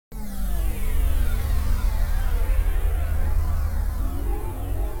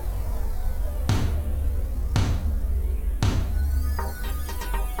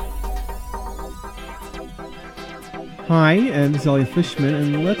Hi, and this is Elliot Fishman,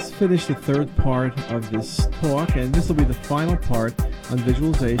 and let's finish the third part of this talk, and this will be the final part on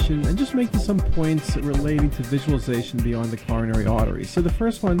visualization, and just making some points relating to visualization beyond the coronary arteries. So the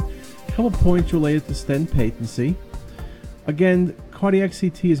first one, a couple points related to stent patency. Again, cardiac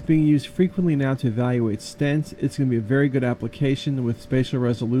CT is being used frequently now to evaluate stents. It's going to be a very good application with spatial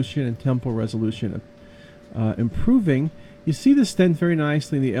resolution and temporal resolution improving. You see the stent very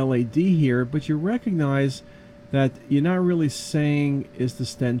nicely in the LAD here, but you recognize that you're not really saying is the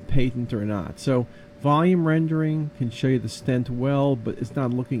stent patent or not. So volume rendering can show you the stent well, but it's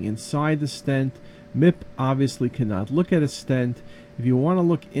not looking inside the stent. MIP obviously cannot look at a stent. If you want to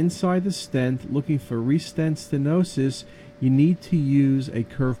look inside the stent, looking for restent stenosis, you need to use a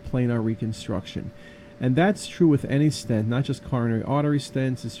curved planar reconstruction. And that's true with any stent, not just coronary artery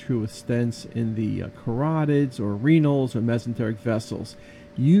stents. It's true with stents in the carotids or renals or mesenteric vessels.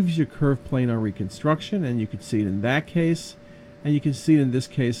 Use your curved planar reconstruction, and you can see it in that case, and you can see it in this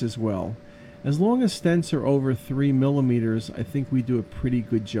case as well. As long as stents are over 3 millimeters, I think we do a pretty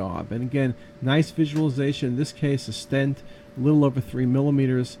good job. And again, nice visualization. In this case, a stent a little over 3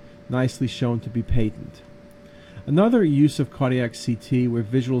 millimeters, nicely shown to be patent. Another use of cardiac CT where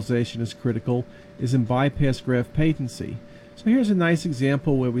visualization is critical is in bypass graft patency. So here's a nice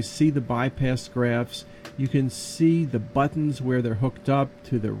example where we see the bypass grafts. You can see the buttons where they're hooked up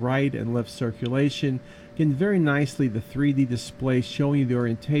to the right and left circulation. Again, very nicely the 3D display showing you the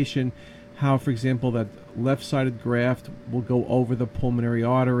orientation, how, for example, that left-sided graft will go over the pulmonary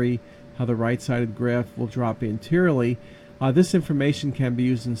artery, how the right-sided graft will drop anteriorly. This information can be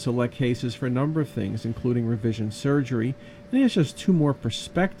used in select cases for a number of things, including revision surgery. And here's just two more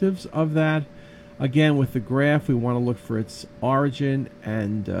perspectives of that. Again, with the graft, we want to look for its origin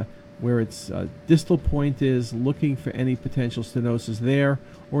and where its distal point is, looking for any potential stenosis there,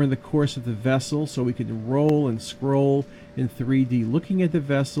 or in the course of the vessel, so we can roll and scroll in 3D looking at the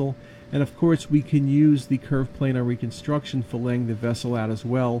vessel. And of course, we can use the curved planar reconstruction for laying the vessel out as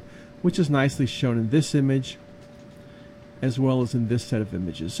well, which is nicely shown in this image, as well as in this set of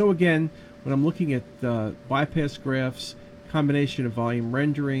images. So again, when I'm looking at bypass grafts, combination of volume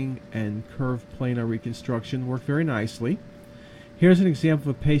rendering and curved planar reconstruction work very nicely. Here's an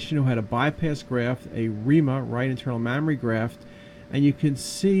example of a patient who had a bypass graft, a RIMA, right internal mammary graft, and you can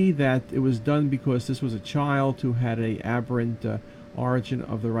see that it was done because this was a child who had an aberrant origin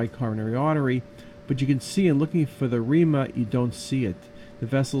of the right coronary artery. But you can see in looking for the RIMA, you don't see it. The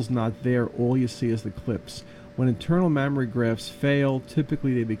vessel's not there. All you see is the clips. When internal mammary grafts fail,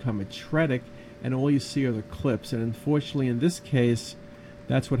 typically they become atretic, and all you see are the clips. And unfortunately, in this case,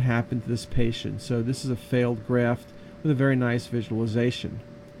 that's what happened to this patient. So this is a failed graft with a very nice visualization.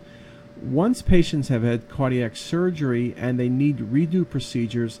 Once patients have had cardiac surgery and they need redo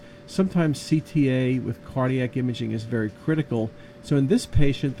procedures, sometimes CTA with cardiac imaging is very critical. So in this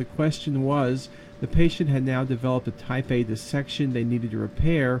patient, the question was, the patient had now developed a type A dissection they needed to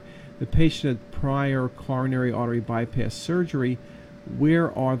repair. The patient had prior coronary artery bypass surgery.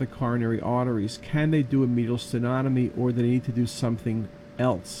 Where are the coronary arteries? Can they do a medial sternotomy, or do they need to do something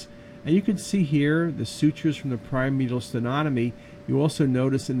else? And you can see here the sutures from the prior medial sternotomy. You also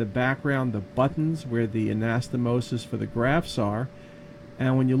notice in the background the buttons where the anastomosis for the grafts are.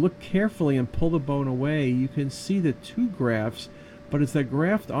 And when you look carefully and pull the bone away, you can see the two grafts, but it's that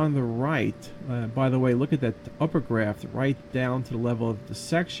graft on the right. By the way, look at that upper graft right down to the level of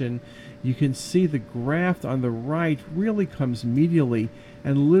dissection. You can see the graft on the right really comes medially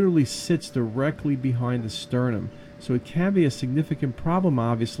and literally sits directly behind the sternum. So it can be a significant problem,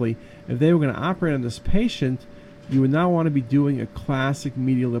 obviously. If they were going to operate on this patient, you would not want to be doing a classic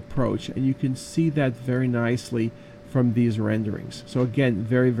medial approach, and you can see that very nicely from these renderings. So again,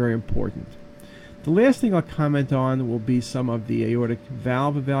 very, very important. The last thing I'll comment on will be some of the aortic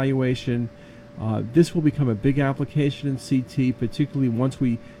valve evaluation. This will become a big application in CT, particularly once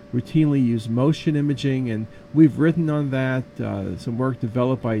we routinely use motion imaging, and we've written on that. Some work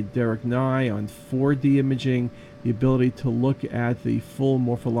developed by Derek Nye on 4D imaging, the ability to look at the full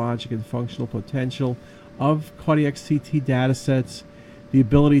morphologic and functional potential of cardiac CT data sets, the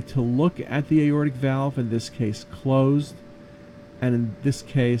ability to look at the aortic valve, in this case closed, and in this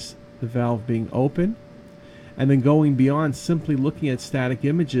case the valve being open, and then going beyond simply looking at static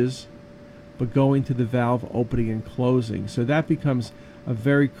images, but going to the valve opening and closing. So that becomes a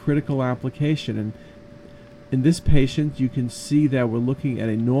very critical application. And in this patient, you can see that we're looking at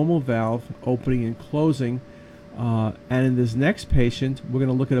a normal valve opening and closing. And in this next patient, we're going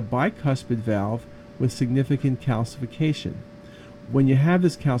to look at a bicuspid valve with significant calcification. When you have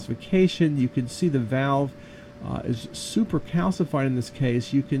this calcification, you can see the valve is super calcified in this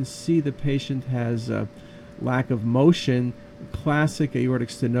case. You can see the patient has lack of motion, classic aortic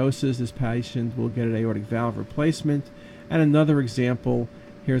stenosis, this patient will get an aortic valve replacement. And another example,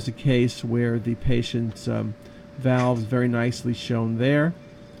 here's a case where the patient's valve is very nicely shown there,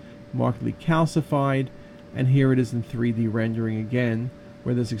 markedly calcified, and here it is in 3D rendering again,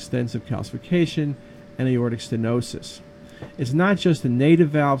 where there's extensive calcification and aortic stenosis. It's not just the native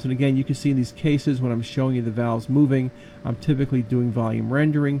valves, and again, you can see in these cases when I'm showing you the valves moving, I'm typically doing volume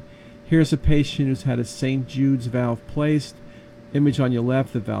rendering. Here's a patient who's had a St. Jude's valve placed. Image on your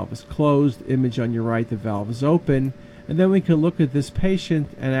left, the valve is closed. Image on your right, the valve is open. And then we can look at this patient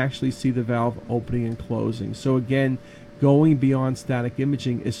and actually see the valve opening and closing. So again, going beyond static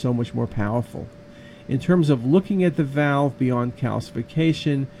imaging is so much more powerful. In terms of looking at the valve beyond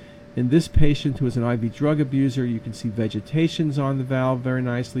calcification, in this patient who is an IV drug abuser, you can see vegetations on the valve very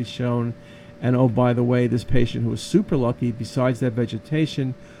nicely shown. And oh, by the way, this patient who was super lucky, besides that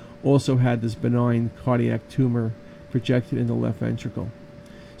vegetation, also had this benign cardiac tumor projected in the left ventricle.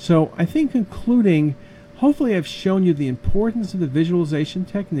 So I think concluding, hopefully I've shown you the importance of the visualization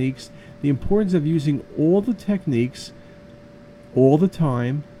techniques, the importance of using all the techniques all the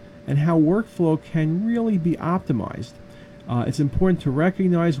time, and how workflow can really be optimized. It's important to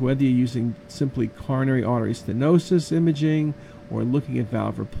recognize whether you're using simply coronary artery stenosis imaging or looking at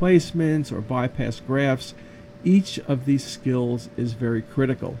valve replacements or bypass grafts. Each of these skills is very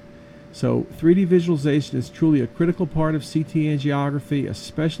critical. So 3D visualization is truly a critical part of CT angiography,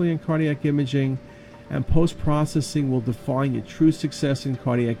 especially in cardiac imaging, and post-processing will define your true success in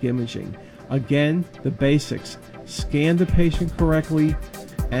cardiac imaging. Again, the basics: scan the patient correctly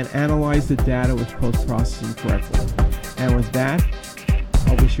and analyze the data with post-processing correctly. And with that,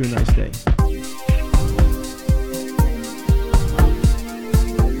 I wish you a nice day.